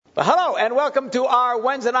Well, hello and welcome to our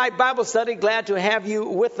Wednesday night Bible study. Glad to have you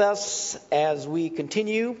with us as we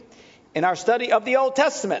continue in our study of the Old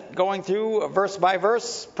Testament, going through verse by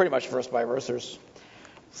verse, pretty much verse by verse. There's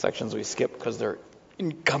sections we skip because they're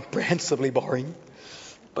incomprehensibly boring.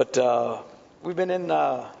 But we've been in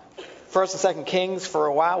First and Second Kings for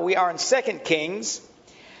a while. We are in Second Kings.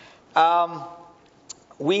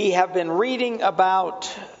 We have been reading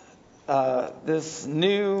about this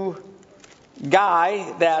new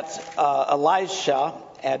guy that Elisha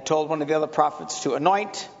had told one of the other prophets to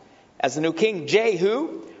anoint as the new king,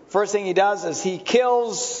 Jehu. First thing he does is he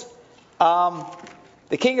kills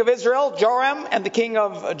the king of Israel, Joram, and the king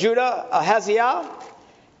of Judah, Ahaziah.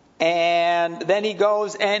 And then he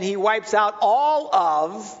goes and he wipes out all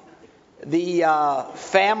of the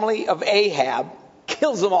family of Ahab,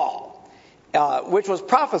 kills them all. Which was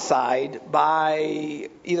prophesied by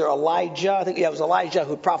either Elijah. I think it was Elijah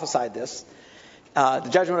who prophesied this. The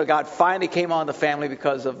judgment of God finally came on the family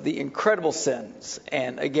because of the incredible sins.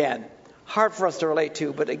 And again, hard for us to relate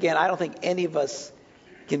to, but again, I don't think any of us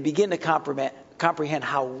can begin to comprehend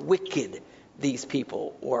how wicked these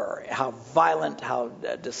people were, how violent, how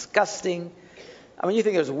disgusting. I mean, you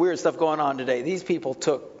think there's weird stuff going on today. These people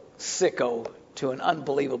took sicko to an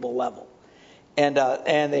unbelievable level. And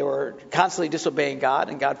they were constantly disobeying God,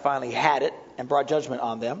 and God finally had it and brought judgment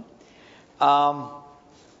on them.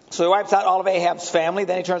 So he wipes out all of Ahab's family.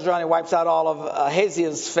 Then he turns around and wipes out all of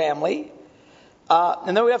Ahaziah's family.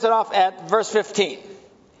 And then we left it off at verse 15.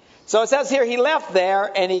 So it says here, he left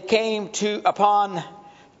there and he came upon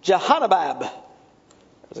Jehonadab.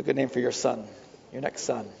 That's a good name for your son, your next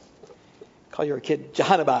son. Call your kid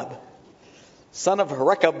Jehonadab, son of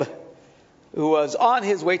Rechab, who was on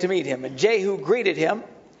his way to meet him. And Jehu greeted him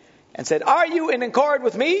and said, "Are you in accord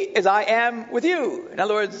with me as I am with you?" In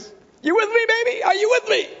other words, "You with me, baby? Are you with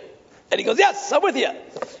me?" And he goes, "Yes, I'm with you."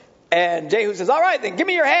 And Jehu says, "All right, then give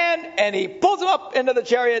me your hand." And he pulls him up into the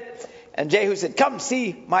chariot. And Jehu said, "Come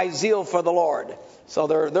see my zeal for the Lord." So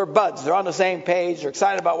they're buds. They're on the same page. They're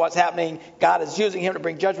excited about what's happening. God is using him to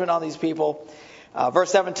bring judgment on these people.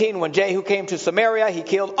 Verse 17, when Jehu came to Samaria, he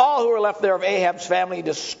killed all who were left there of Ahab's family,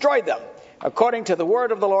 destroyed them, according to the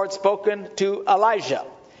word of the Lord spoken to Elijah.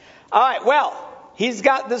 All right, well, he's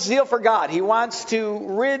got this zeal for God. He wants to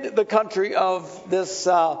rid the country of this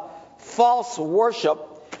false worship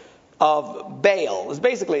of Baal.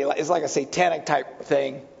 It's like a satanic type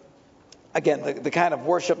thing. Again, the kind of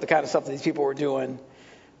worship, the kind of stuff that these people were doing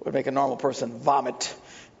would make a normal person vomit.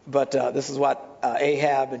 But this is what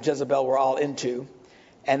Ahab and Jezebel were all into.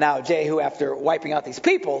 And now Jehu, after wiping out these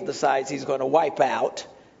people, decides he's going to wipe out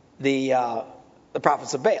the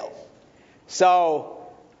prophets of Baal. So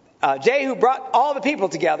Jehu brought all the people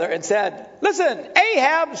together and said, "Listen,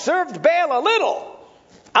 Ahab served Baal a little.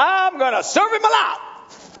 I'm going to serve him a lot.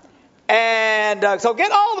 And so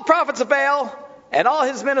get all the prophets of Baal and all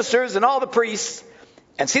his ministers and all the priests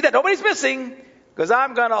and see that nobody's missing, because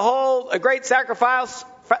I'm going to hold a great sacrifice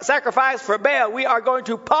for Baal. We are going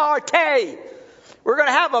to party. We're going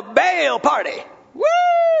to have a Baal party. Woo!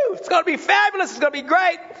 It's going to be fabulous. It's going to be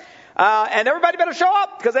great. And everybody better show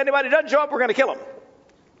up, because anybody who doesn't show up, we're going to kill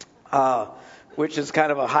them." Which is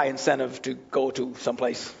kind of a high incentive to go to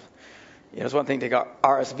someplace. You know, it's one thing to go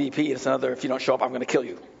RSVP. It's another, if you don't show up, I'm going to kill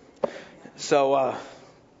you. So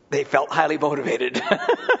they felt highly motivated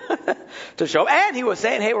to show up. And he was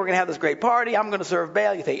saying, "Hey, we're going to have this great party. I'm going to serve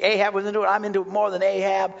Baal." You think Ahab was into it? I'm into it more than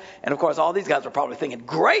Ahab. And of course, all these guys are probably thinking,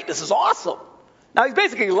 "Great, this is awesome." Now, he's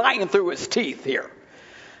basically lying through his teeth here.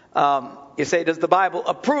 You say, does the Bible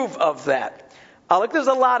approve of that? Look, there's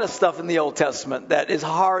a lot of stuff in the Old Testament that is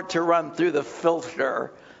hard to run through the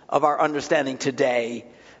filter of our understanding today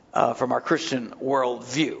from our Christian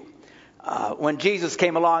worldview. When Jesus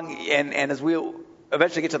came along, and as we'll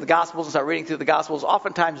eventually get to the Gospels and start reading through the Gospels,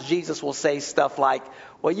 oftentimes Jesus will say stuff like,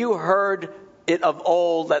 "Well, you heard it of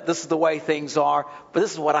old that this is the way things are, but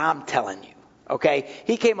this is what I'm telling you." Okay?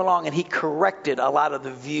 He came along and he corrected a lot of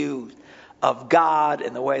the views of God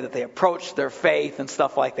and the way that they approach their faith and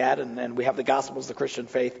stuff like that. And we have the Gospels, the Christian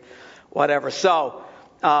faith, whatever. So,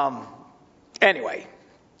 anyway,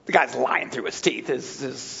 the guy's lying through his teeth.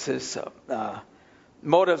 His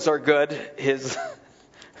motives are good. His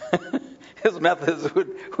methods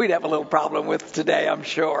we'd have a little problem with today, I'm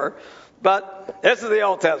sure. But this is the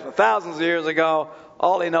Old Testament. Thousands of years ago,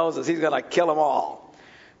 all he knows is he's going to kill them all.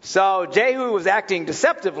 So Jehu was acting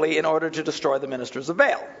deceptively in order to destroy the ministers of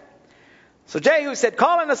Baal. So Jehu said,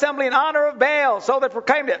 "Call an assembly in honor of Baal." So they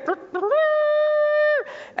proclaimed it.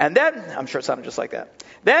 And then, I'm sure it sounded just like that.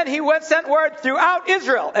 Then he sent word throughout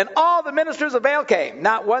Israel, and all the ministers of Baal came.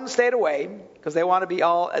 Not one stayed away, because they want to be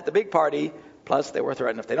all at the big party Plus, they were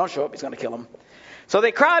threatened if they don't show up, he's going to kill them. So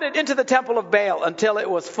they crowded into the temple of Baal until it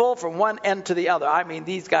was full from one end to the other. I mean,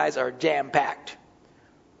 these guys are jam-packed.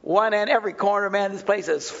 One end, every corner, man, this place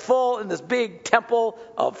is full in this big temple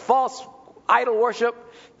of false idol worship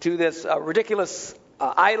to this ridiculous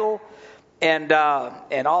idol and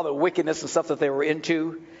all the wickedness and stuff that they were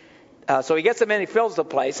into. So he gets them in, he fills the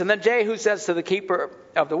place. And then Jehu says to the keeper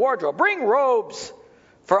of the wardrobe, bring robes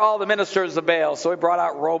for all the ministers of Baal. So he brought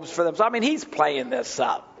out robes for them. So, I mean, he's playing this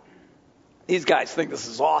up. These guys think this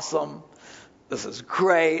is awesome. This is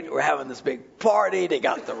great. We're having this big party. They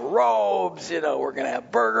got the robes. We're going to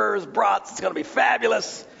have burgers, brats. It's going to be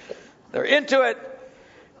fabulous. They're into it.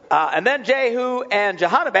 And then Jehu and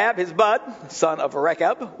Jehonadab, his bud, son of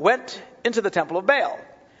Rechab, went into the temple of Baal.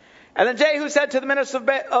 And then Jehu said to the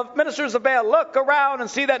ministers of Baal, look around and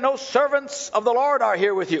see that no servants of the Lord are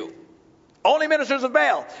here with you. Only ministers of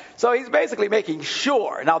Baal. So he's basically making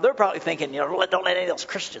sure. Now they're probably thinking, don't let any of those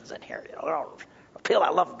Christians in here. People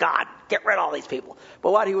that love God, get rid of all these people.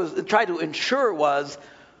 But what he was trying to ensure was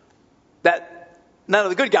that none of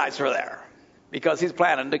the good guys were there, because he's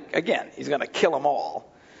planning to, again, he's going to kill them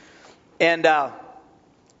all. And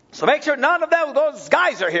so make sure none of those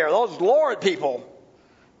guys are here, those Lord people,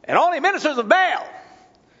 and only ministers of Baal.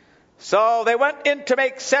 So they went in to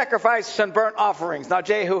make sacrifice and burnt offerings. Now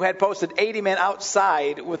Jehu had posted 80 men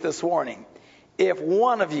outside with this warning. If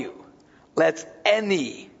one of you lets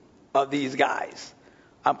any of these guys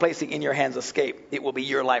I'm placing in your hands escape, it will be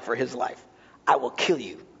your life or his life. I will kill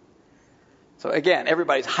you. So again,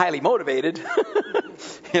 everybody's highly motivated.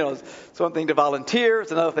 It's one thing to volunteer.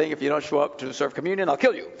 It's another thing if you don't show up to serve communion, I'll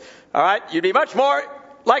kill you. All right? You'd be much more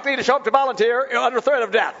likely to show up to volunteer under threat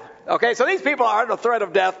of death. Okay, so these people are under threat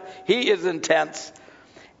of death. He is intense.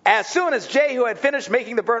 As soon as Jehu had finished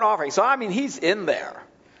making the burnt offering, so I mean, he's in there.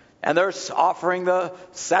 And they're offering the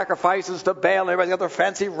sacrifices to Baal, and everybody's got their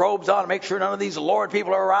fancy robes on to make sure none of these Lord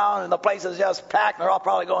people are around, and the place is just packed, and they're all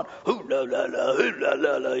probably going, hoo la la la, hoo la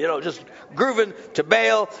la la, just grooving to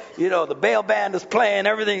Baal. The Baal band is playing,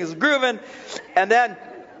 everything is grooving. And then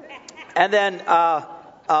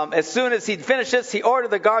as soon as he'd finished this, he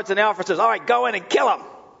ordered the guards and the officers, all right, go in and kill them.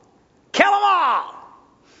 Kill them all!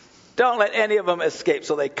 Don't let any of them escape.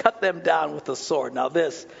 So they cut them down with the sword. Now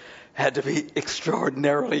this had to be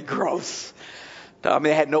extraordinarily gross. I mean,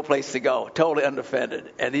 they had no place to go, totally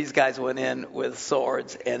undefended. And these guys went in with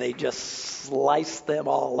swords, and they just sliced them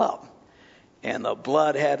all up. And the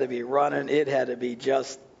blood had to be running. It had to be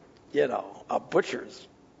just, a butcher's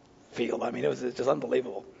field. I mean, it was just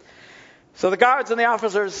unbelievable. So the guards and the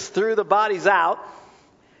officers threw the bodies out,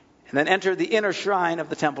 and then entered the inner shrine of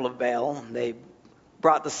the temple of Baal. They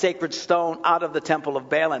brought the sacred stone out of the temple of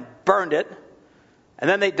Baal and burned it. And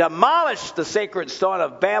then they demolished the sacred stone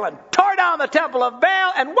of Baal and tore down the temple of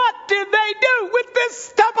Baal. And what did they do with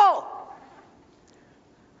this temple?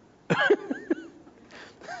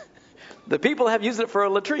 The people have used it for a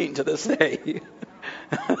latrine to this day.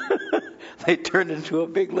 They turned it into a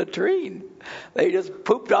big latrine. They just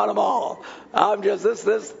pooped on them all. This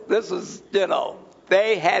is,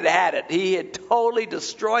 they had it. He had totally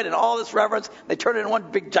destroyed in all this reverence. They turned it into one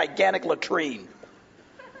big gigantic latrine.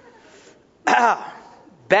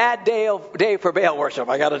 Bad day for Baal worship,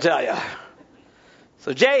 I got to tell you.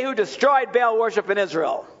 So Jehu destroyed Baal worship in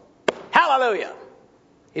Israel. Hallelujah.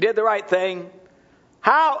 He did the right thing.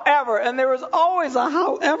 However, and there was always a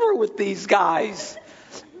however with these guys.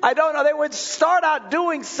 I don't know, they would start out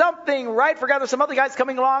doing something right for God. There's some other guys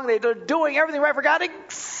coming along. They're doing everything right for God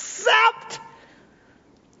except...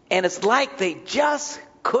 And it's like they just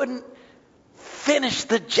couldn't finish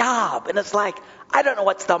the job. And it's like, I don't know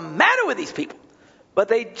what's the matter with these people. But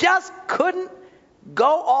they just couldn't go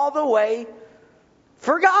all the way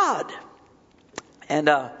for God. And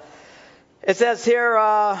it says here,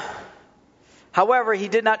 however, he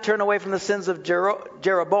did not turn away from the sins of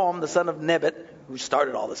Jeroboam, the son of Nebat, who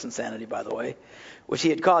started all this insanity, by the way, which he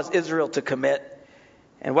had caused Israel to commit.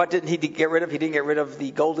 And what didn't he get rid of? He didn't get rid of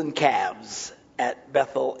the golden calves at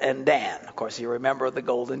Bethel and Dan. Of course, you remember the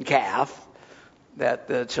golden calf that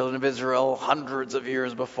the children of Israel hundreds of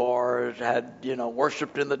years before had,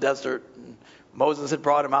 worshipped in the desert. And Moses had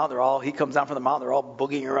brought him out. He comes down from the mountain. They're all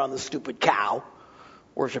boogieing around the stupid cow,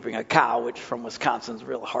 worshiping a cow, which from Wisconsin is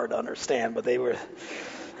real hard to understand. But they were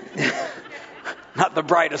not the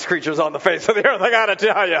brightest creatures on the face of the earth, I got to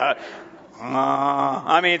tell you.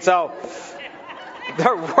 So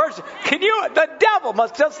they're worship. The devil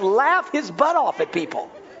must just laugh his butt off at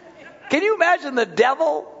people. Can you imagine the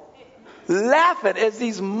devil laughing as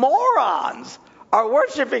these morons are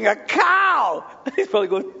worshiping a cow? He's probably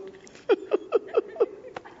going,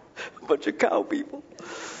 a bunch of cow people.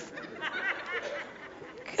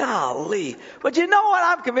 Golly. But you know what?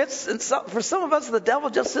 I'm convinced, and for some of us, the devil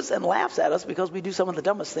just sits and laughs at us because we do some of the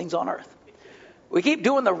dumbest things on earth. We keep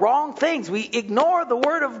doing the wrong things. We ignore the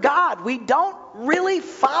Word of God. We don't really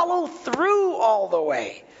follow through all the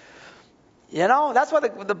way. You know, that's why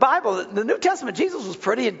the Bible, the New Testament, Jesus was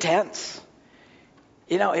pretty intense.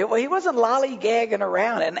 You know, he wasn't lollygagging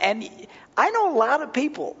around. And I know a lot of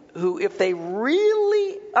people who, if they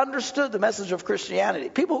really understood the message of Christianity,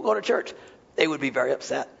 people who go to church, they would be very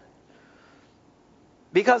upset.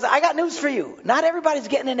 Because I got news for you. Not everybody's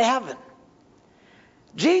getting into heaven.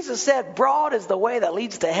 Jesus said, broad is the way that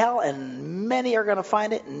leads to hell, and many are going to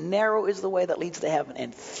find it. Narrow is the way that leads to heaven,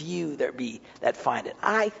 and few there be that find it.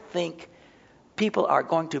 I think people are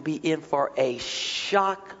going to be in for a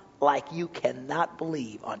shock like you cannot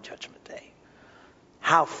believe on Judgment Day.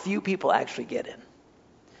 How few people actually get in.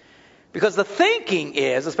 Because the thinking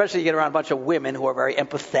is, especially you get around a bunch of women who are very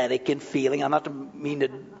empathetic and feeling. I'm not mean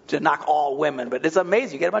to knock all women, but it's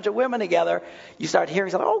amazing. You get a bunch of women together, you start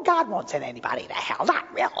hearing something, oh, God won't send anybody to hell.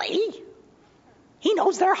 Not really. He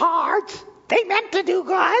knows their hearts. They meant to do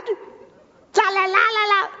good. La la la la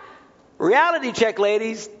la. Reality check,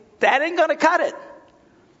 ladies. That ain't going to cut it.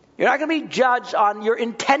 You're not going to be judged on your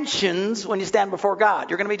intentions when you stand before God.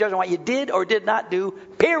 You're going to be judged on what you did or did not do,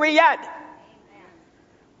 period.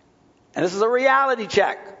 And this is a reality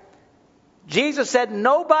check. Jesus said,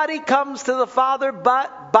 nobody comes to the Father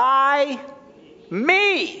but by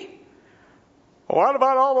me. What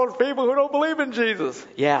about all those people who don't believe in Jesus?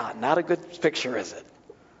 Yeah, not a good picture, is it?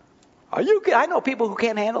 I know people who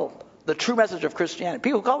can't handle the true message of Christianity.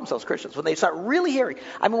 People who call themselves Christians, when they start really hearing.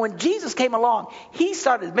 I mean, when Jesus came along, he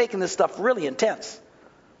started making this stuff really intense.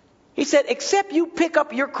 He said, except you pick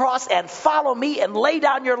up your cross and follow me and lay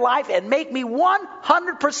down your life and make me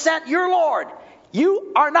 100% your Lord,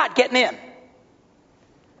 you are not getting in.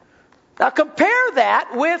 Now compare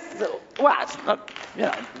that with, well, it's not,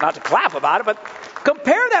 not to clap about it, but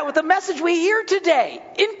compare that with the message we hear today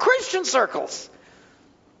in Christian circles.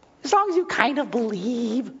 As long as you kind of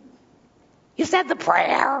believe, you said the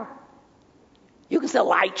prayer, you can still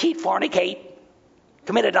lie, cheat, fornicate,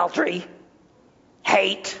 commit adultery,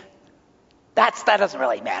 hate. That doesn't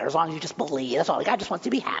really matter as long as you just believe. That's all. God just wants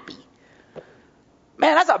you to be happy.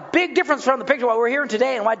 Man, that's a big difference from the picture of what we're hearing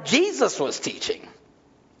today and what Jesus was teaching.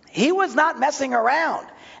 He was not messing around.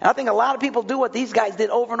 And I think a lot of people do what these guys did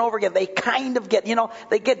over and over again. They kind of get,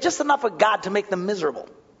 they get just enough of God to make them miserable.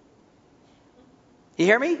 You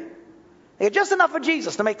hear me? They get just enough of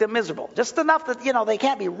Jesus to make them miserable. Just enough that, they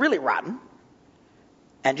can't be really rotten.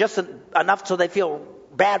 And just enough so they feel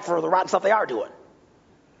bad for the rotten stuff they are doing.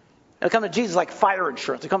 They come to Jesus like fire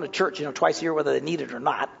insurance. They come to church, twice a year whether they need it or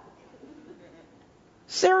not.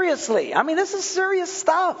 Seriously. I mean, this is serious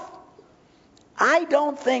stuff. I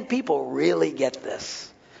don't think people really get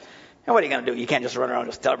this. And what are you going to do? You can't just run around and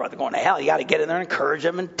just tell everybody they're going to hell. You got to get in there and encourage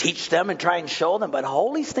them and teach them and try and show them. But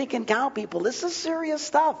holy stinking cow, people, this is serious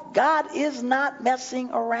stuff. God is not messing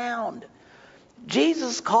around.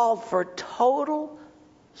 Jesus called for total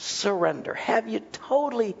surrender. Have you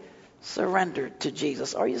totally surrendered to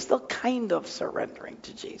Jesus? Or are you still kind of surrendering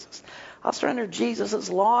to Jesus? I'll surrender to Jesus as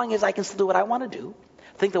long as I can still do what I want to do,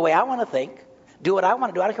 think the way I want to think, do what I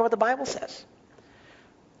want to do. I don't care what the Bible says.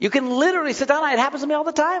 You can literally sit down. It happens to me all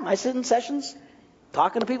the time. I sit in sessions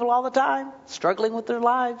talking to people all the time, struggling with their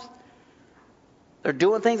lives. They're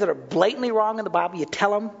doing things that are blatantly wrong in the Bible. You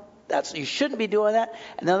tell them you shouldn't be doing that.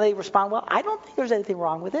 And then they respond, well, I don't think there's anything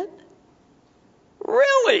wrong with it.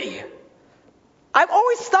 Really? I'm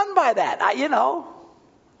always stunned by that.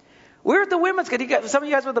 We're at the women's, some of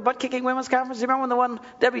you guys were at the butt-kicking women's conference. You remember when the one,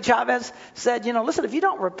 Debbie Chavez, said, listen, if you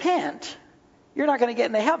don't repent, you're not going to get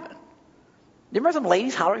into heaven. Do you remember some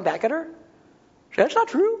ladies hollering back at her? That's not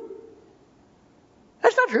true.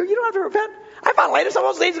 That's not true. You don't have to repent. I found later some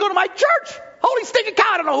of those ladies go to my church. Holy stinking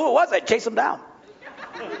cow. I don't know who it was. I'd chase them down.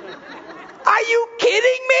 Are you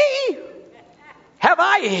kidding me? Have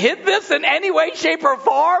I hid this in any way, shape, or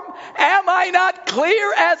form? Am I not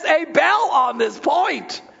clear as a bell on this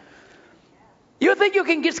point? You think you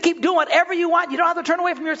can just keep doing whatever you want? You don't have to turn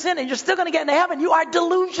away from your sin and you're still going to get into heaven. You are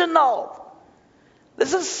delusional.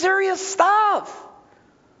 This is serious stuff.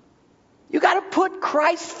 You got to put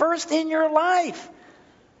Christ first in your life.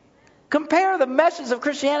 Compare the message of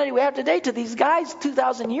Christianity we have today to these guys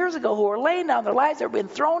 2,000 years ago who were laying down their lives. They were being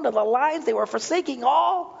thrown to the lions. They were forsaking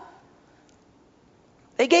all.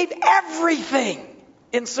 They gave everything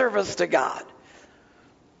in service to God.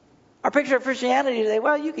 Our picture of Christianity today,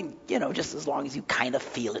 well, you can, just as long as you kind of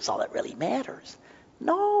feel it's all that really matters.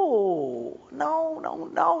 No.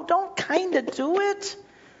 Don't kind of do it.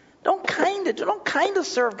 Don't kind of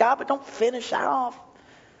serve God, but don't finish off.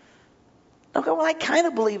 Okay, well, I kind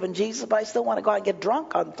of believe in Jesus, but I still want to go out and get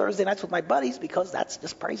drunk on Thursday nights with my buddies because that's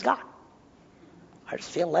just praise God. I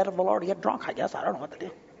just feel led of the Lord to get drunk, I guess. I don't know what to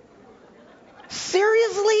do.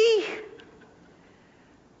 Seriously?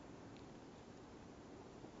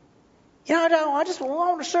 You know, I just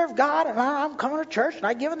want to serve God, and I'm coming to church, and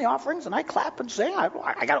I give in the offerings, and I clap and sing. I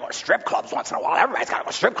got to go to strip clubs once in a while. Everybody's got to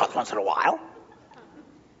go to strip clubs once in a while.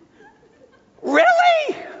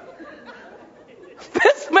 Really?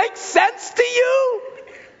 This makes sense to you?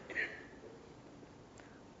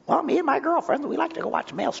 Well, me and my girlfriend, we like to go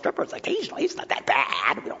watch male strippers occasionally. It's not that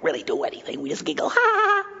bad. We don't really do anything. We just giggle,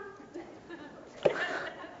 ha.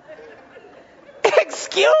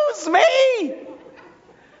 Excuse me?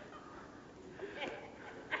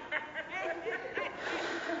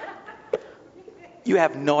 You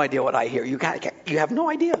have no idea what I hear. You have no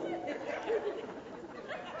idea.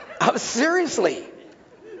 Seriously.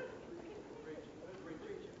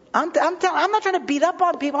 I'm not trying to beat up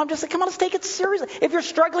on people. I'm just saying, come on, let's take it seriously. If you're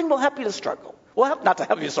struggling, we'll help you to struggle. Not to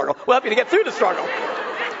help you to struggle. We'll help you to get through the struggle. We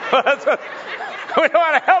don't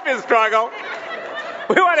want to help you struggle.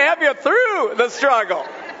 We want to help you through the struggle.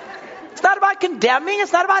 It's not about condemning.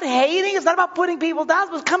 It's not about hating. It's not about putting people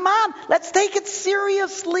down. But come on, let's take it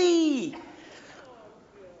seriously.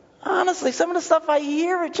 Honestly, some of the stuff I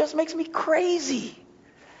hear, it just makes me crazy.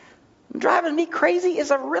 Driving me crazy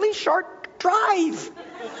is a really short drive.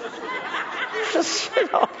 Just,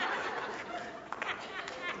 I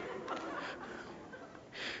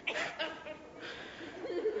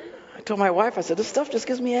told my wife, I said, this stuff just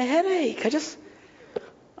gives me a headache.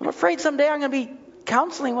 I'm afraid someday I'm going to be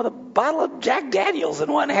counseling with a bottle of Jack Daniels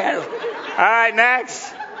in one hand. All right,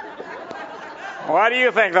 next. What do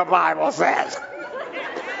you think the Bible says?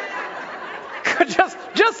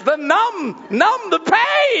 just the numb the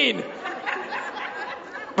pain.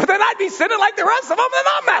 But then I'd be sinning like the rest of them, and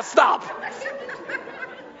I'm messed up.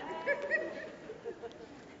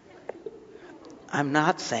 I'm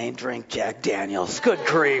not saying drink Jack Daniels. Good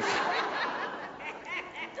grief.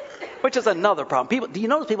 Which is another problem. Do you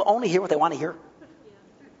notice people only hear what they want to hear?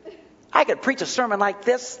 I could preach a sermon like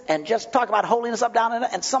this and just talk about holiness up, down,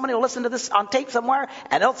 and somebody will listen to this on tape somewhere,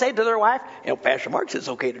 and they'll say to their wife, Pastor Mark says it's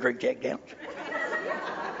okay to drink Jack Daniels.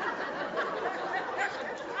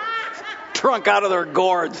 Drunk out of their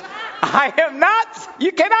gourds. I am not.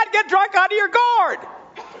 You cannot get drunk out of your gourd.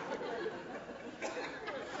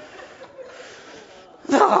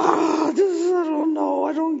 I don't know.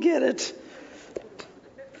 I don't get it.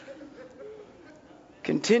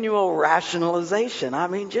 Continual rationalization.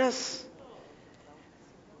 Jesus.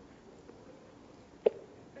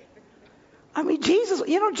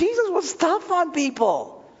 Jesus was tough on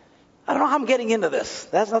people. I don't know how I'm getting into this.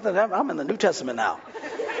 That's nothing. I'm in the New Testament now.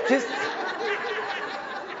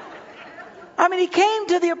 He came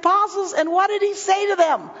to the apostles, and what did he say to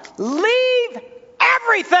them? Leave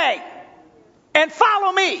everything and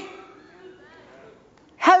follow me.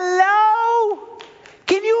 Hello?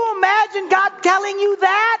 Can you imagine God telling you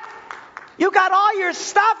that? You got all your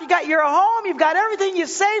stuff, you got your home, you've got everything you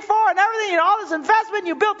save for and everything, all this investment,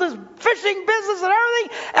 you built this fishing business and everything,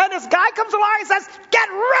 and this guy comes along and says, get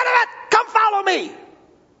rid of it, come follow me.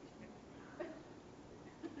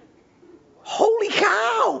 Holy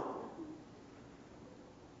cow.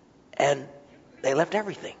 And they left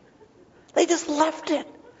everything. They just left it.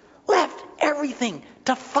 Left everything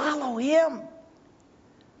to follow him.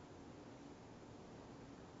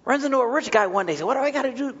 Runs into a rich guy one day. Says, what do I got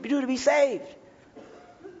to do to be saved?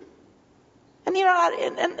 And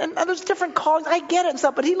and there's different callings. I get it and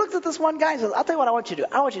stuff. But he looked at this one guy and says, I'll tell you what I want you to do.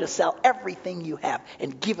 I want you to sell everything you have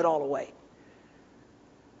and give it all away.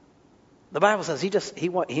 The Bible says he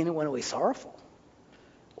went away sorrowful.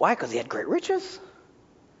 Why? Because he had great riches.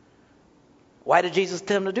 Why did Jesus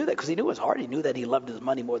tell him to do that? Because he knew it was hard. He knew that he loved his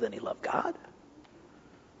money more than he loved God.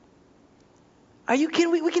 Are you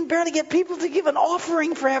kidding? We can barely get people to give an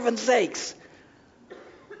offering, for heaven's sakes.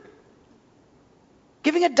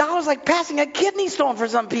 Giving $1 is like passing a kidney stone for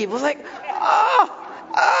some people. It's like,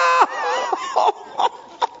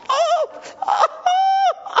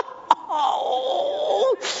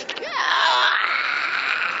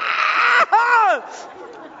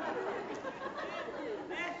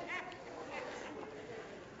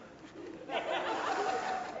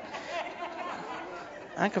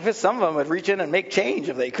 I convinced some of them would reach in and make change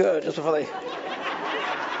if they could, just before they...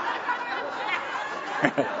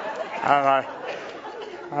 I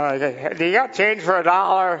don't know. Do you got change for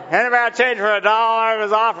 $1? Anybody got change for $1?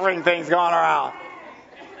 There's offering things going around.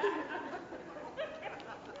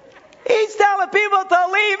 He's telling people to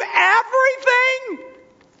leave everything?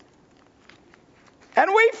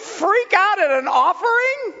 And we freak out at an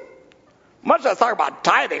offering? Much less talk about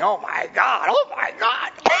tithing. Oh my God. Oh my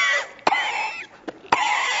God.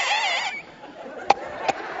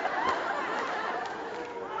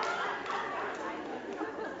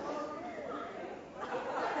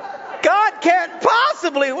 God can't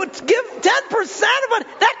possibly give 10% of it.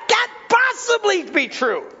 That can't possibly be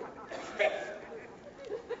true.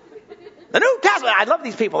 The New Testament, I love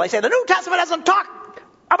these people. They say the New Testament doesn't talk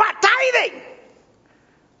about tithing.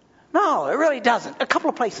 No, it really doesn't. A couple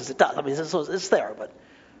of places it does. I mean, it's there, but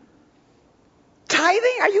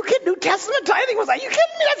tithing? Are you kidding? New Testament tithing was, are you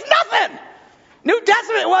kidding me? That's nothing. New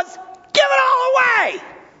Testament was give it all away.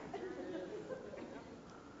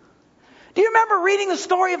 Do you remember reading the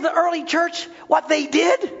story of the early church? What they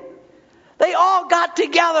did? They all got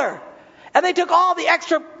together and they took all the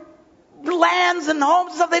extra lands and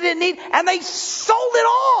homes and stuff they didn't need and they sold it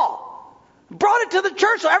all. Brought it to the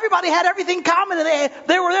church so everybody had everything common and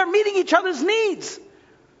they were there meeting each other's needs.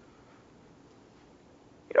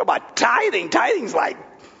 You know about tithing? Tithing's like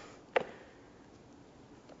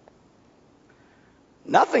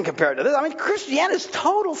nothing compared to this. I mean, Christianity is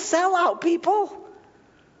total sellout, people.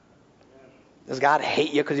 Does God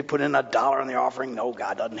hate you because you put in $1 in the offering? No,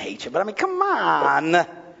 God doesn't hate you. But I mean, come on.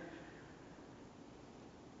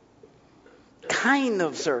 Kind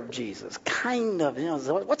of serve Jesus. Kind of.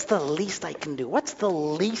 What's the least I can do? What's the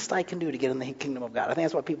least I can do to get in the kingdom of God? I think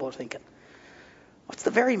that's what people are thinking. What's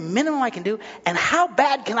the very minimum I can do? And how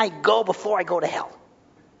bad can I go before I go to hell?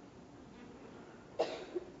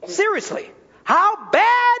 Seriously. How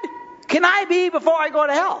bad can I be before I go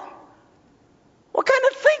to hell? What kind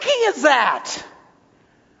of thinking is that?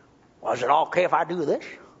 Well, is it okay if I do this?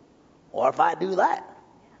 Or if I do that?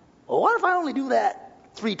 Well, what if I only do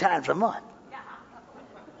that 3 times a month?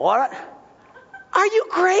 What? Are you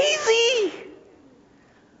crazy?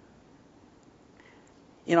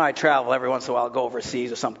 You know, I travel every once in a while, go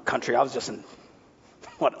overseas or some country. I was just in,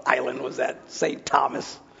 what island was that? St.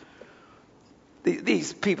 Thomas.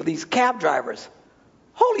 These people, these cab drivers.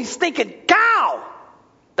 Holy stinking cow!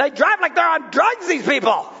 They drive like they're on drugs, these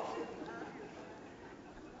people.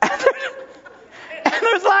 And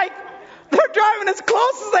there's like, they're driving as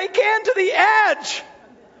close as they can to the edge.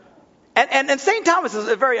 And St. Thomas is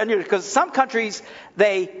very unusual because some countries,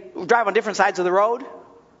 they drive on different sides of the road,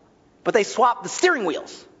 but they swap the steering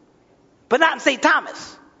wheels. But not in St.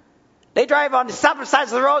 Thomas. They drive on the separate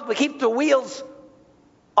sides of the road, but keep the wheels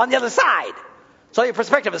on the other side. So your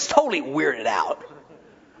perspective is totally weirded out.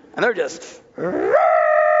 And they're just...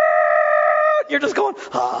 You're just going,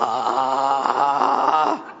 ah.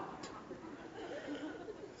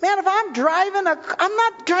 Man, if I'm driving, I'm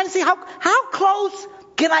not trying to see how close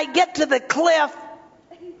can I get to the cliff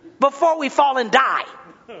before we fall and die.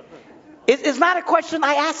 It's not a question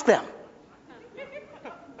I ask them.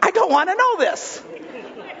 I don't want to know this.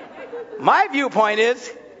 My viewpoint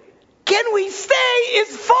is, can we stay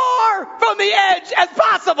as far from the edge as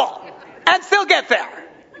possible and still get there?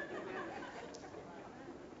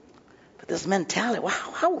 This mentality, wow,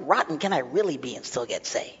 how rotten can I really be and still get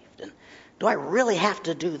saved? And do I really have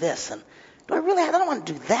to do this? And I don't want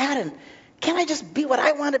to do that. And can I just be what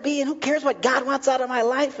I want to be? And who cares what God wants out of my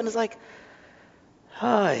life? And it's like,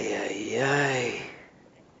 ay, ay, ay.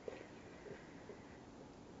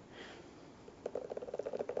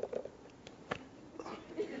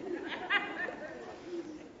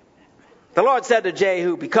 The Lord said to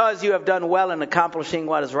Jehu, because you have done well in accomplishing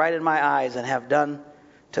what is right in my eyes and have done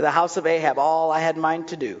to the house of Ahab all I had in mind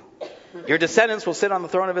to do, your descendants will sit on the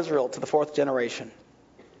throne of Israel to the 4th generation.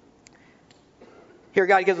 Here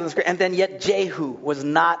God gives them this, and then yet Jehu was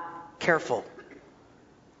not careful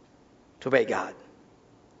to obey God.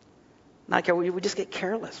 Not careful. We just get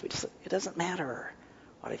careless. It doesn't matter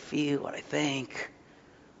what I feel, what I think.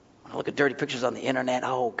 When I look at dirty pictures on the internet,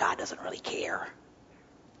 oh, God doesn't really care.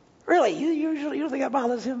 Really? You don't think that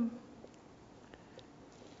bothers him?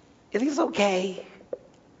 You think it's okay?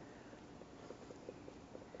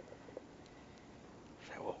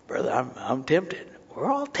 Well, brother, I'm tempted. We're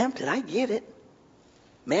all tempted. I get it.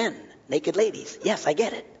 Men, naked ladies. Yes, I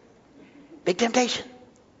get it. Big temptation.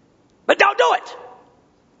 But don't do it.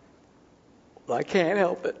 Well, I can't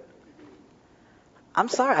help it. I'm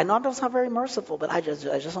sorry. I know I'm not very merciful, but I just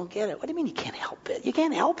don't get it. What do you mean you can't help it? You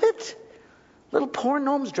can't help it? Little porn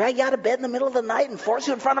gnomes drag you out of bed in the middle of the night and force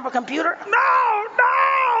you in front of a computer? No!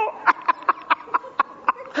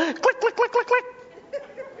 Click, click, click, click, click.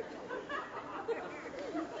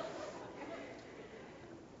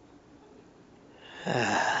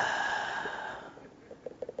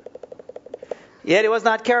 Yet he was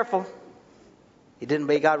not careful. He didn't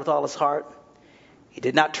obey God with all his heart. He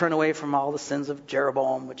did not turn away from all the sins of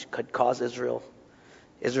Jeroboam, which could cause Israel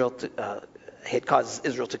he had caused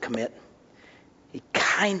Israel to commit. He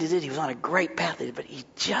kind of did. He was on a great path, but he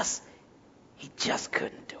just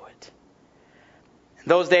couldn't do it. In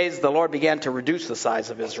those days, the Lord began to reduce the size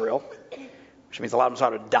of Israel, which means a lot of them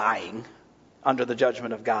started dying under the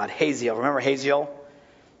judgment of God. Hazael, remember Hazael?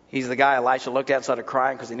 He's the guy Elisha looked at and started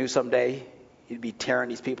crying because he knew someday he'd be tearing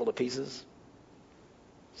these people to pieces.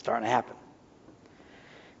 It's starting to happen.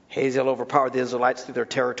 Hazael overpowered the Israelites through their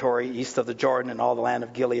territory east of the Jordan and all the land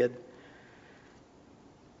of Gilead.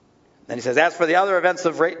 Then he says, as for the other events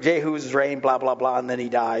of Jehu's reign, blah, blah, blah, and then he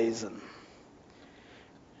dies.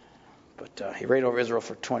 But he reigned over Israel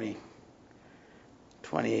for 28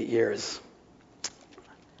 years.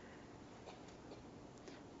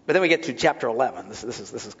 But then we get to chapter 11. This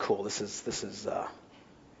is cool. This is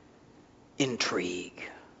intrigue.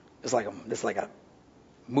 It's like a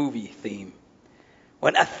movie theme.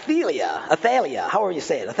 When Athaliah, however you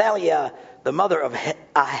say it, Athaliah, the mother of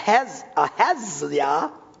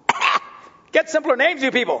Ahaziah, get simpler names, you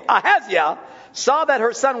people. Ahaziah saw that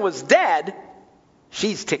her son was dead.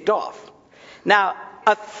 She's ticked off. Now,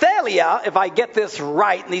 Athaliah, if I get this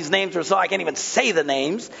right, and these names are so I can't even say the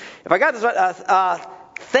names. If I got this right,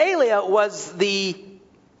 Athaliah was the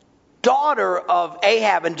daughter of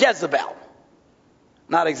Ahab and Jezebel.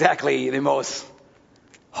 Not exactly the most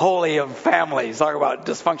holy of families. Talk about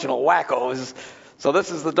dysfunctional wackos. So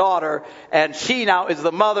this is the daughter, and she now is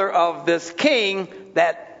the mother of this king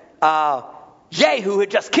that Jehu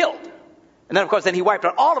had just killed. And then, of course, he wiped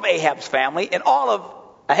out all of Ahab's family and all of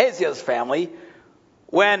Ahaziah's family.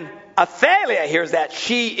 When Athaliah hears that,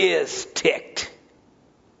 she is ticked.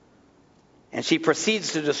 And she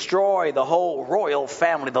proceeds to destroy the whole royal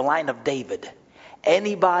family, the line of David.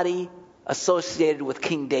 Anybody associated with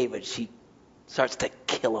King David, she starts to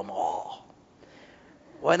kill them all.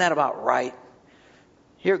 Wasn't that about right?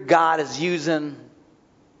 Here God is using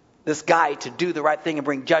this guy to do the right thing and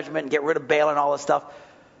bring judgment and get rid of Baal and all this stuff.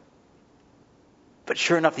 But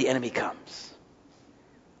sure enough, the enemy comes.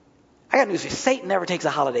 I got news for you. Satan never takes a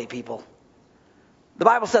holiday, people. The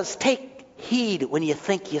Bible says, take heed when you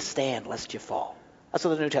think you stand, lest you fall. That's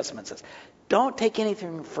what the New Testament says. Don't take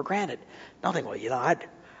anything for granted. Don't think, well,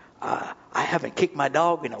 I haven't kicked my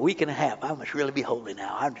dog in a week and a half. I must really be holy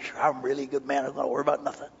now. I'm really a good man. I'm not going to worry about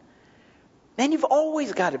nothing. Man, you've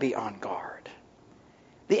always got to be on guard.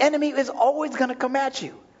 The enemy is always going to come at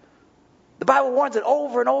you. The Bible warns it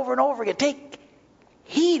over and over and over again. Take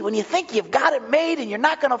heed when you think you've got it made and you're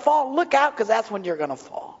not going to fall. Look out, because that's when you're going to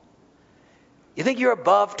fall. You think you're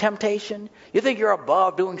above temptation? You think you're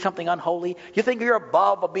above doing something unholy? You think you're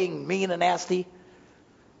above being mean and nasty?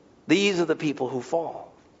 These are the people who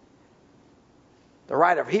fall. The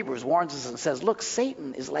writer of Hebrews warns us and says, look,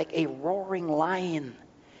 Satan is like a roaring lion,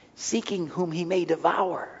 seeking whom he may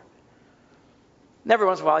devour. And every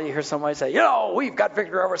once in a while you hear somebody say, we've got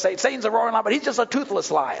victory over Satan. Satan's a roaring lion, but he's just a toothless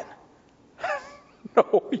lion.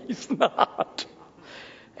 No, he's not.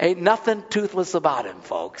 Ain't nothing toothless about him,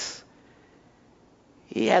 folks.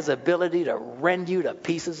 He has ability to rend you to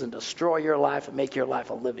pieces and destroy your life and make your life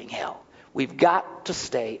a living hell. We've got to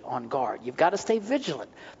stay on guard. You've got to stay vigilant.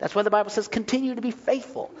 That's why the Bible says continue to be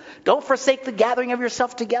faithful. Don't forsake the gathering of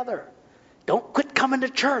yourself together. Don't quit coming to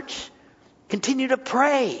church. Continue to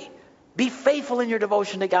pray. Be faithful in your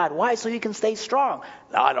devotion to God. Why? So you can stay strong.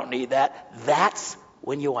 No, I don't need that. That's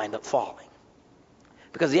when you wind up falling.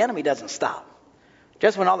 Because the enemy doesn't stop.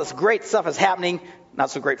 Just when all this great stuff is happening, not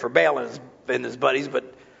so great for Baal and his buddies,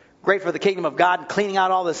 but great for the kingdom of God, cleaning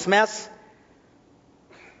out all this mess,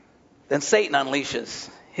 then Satan unleashes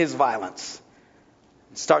his violence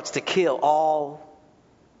and starts to kill all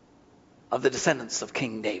of the descendants of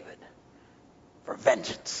King David for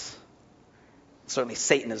vengeance. Certainly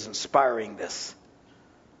Satan is inspiring this.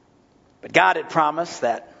 But God had promised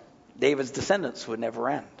that David's descendants would never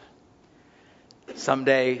end.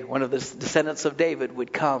 Someday, one of the descendants of David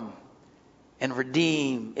would come and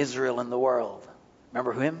redeem Israel and the world.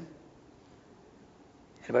 Remember him?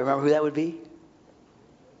 Anybody remember who that would be?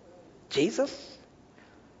 Jesus?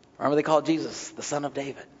 Remember they called Jesus the son of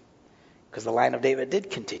David, because the line of David did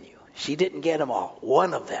continue. She didn't get them all.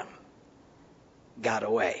 One of them got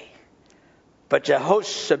away. But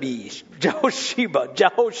Jehosheba,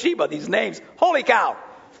 these names, holy cow.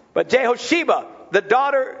 But Jehosheba, the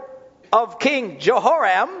daughter of King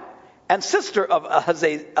Jehoram and sister of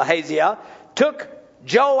Ahaziah, took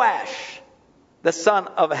Joash, the son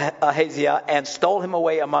of Ahaziah, and stole him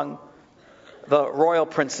away among the royal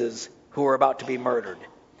princes who were about to be murdered.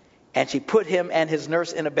 And she put him and his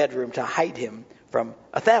nurse in a bedroom to hide him from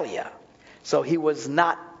Athaliah. So he was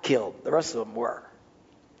not killed. The rest of them were.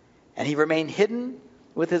 And he remained hidden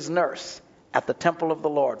with his nurse at the temple of the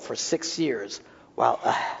Lord for 6 years, while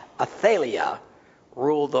Athaliah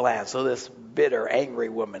ruled the land. So this bitter, angry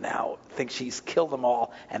woman now thinks she's killed them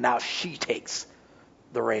all, and now she takes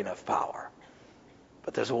the reign of power.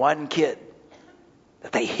 But there's one kid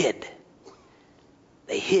that they hid.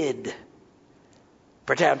 They hid.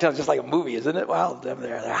 Pretend, I'm telling you, just like a movie, isn't it? Well,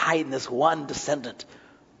 they're hiding this one descendant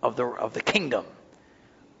of the kingdom.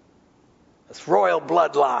 This royal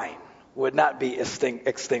bloodline would not be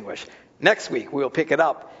extinguished. Next week, we'll pick it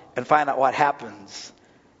up and find out what happens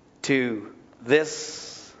to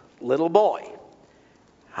this little boy,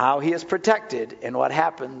 how he is protected, and what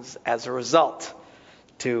happens as a result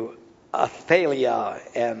to Athaliah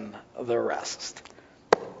and the rest.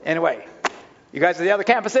 Anyway, you guys at the other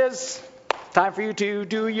campuses, time for you to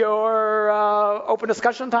do your open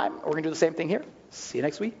discussion time. We're going to do the same thing here. See you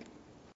next week.